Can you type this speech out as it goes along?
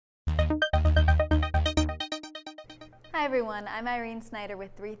Hi everyone, I'm Irene Snyder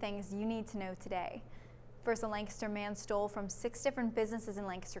with 3 things you need to know today. First, a Lancaster man stole from 6 different businesses in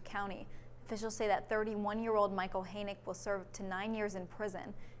Lancaster County. Officials say that 31-year-old Michael Hanick will serve to 9 years in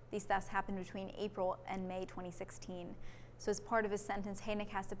prison. These thefts happened between April and May 2016. So as part of his sentence, Hanick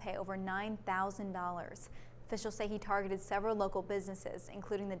has to pay over $9,000. Officials say he targeted several local businesses,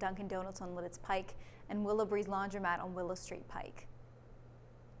 including the Dunkin' Donuts on Lidditz Pike and Willow Breeze Laundromat on Willow Street Pike.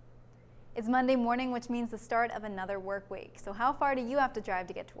 It's Monday morning, which means the start of another work week. So how far do you have to drive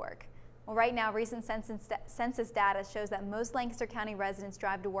to get to work? Well, right now, recent census data shows that most Lancaster County residents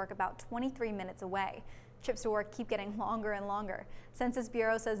drive to work about 23 minutes away. Trips to work keep getting longer and longer. Census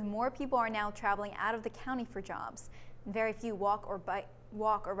Bureau says more people are now traveling out of the county for jobs. And very few walk or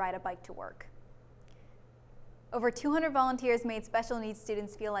ride a bike to work. Over 200 volunteers made special needs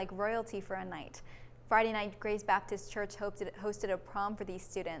students feel like royalty for a night. Friday night, Grace Baptist Church hosted a prom for these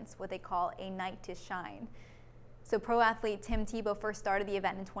students, what they call a night to shine. So pro athlete Tim Tebow first started the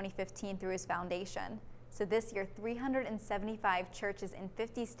event in 2015 through his foundation. So this year, 375 churches in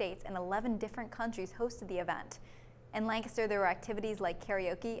 50 states and 11 different countries hosted the event. In Lancaster, there were activities like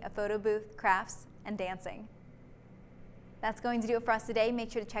karaoke, a photo booth, crafts, and dancing. That's going to do it for us today.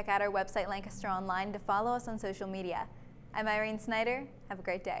 Make sure to check out our website, Lancaster Online, to follow us on social media. I'm Irene Snyder. Have a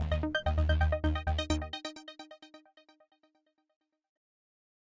great day.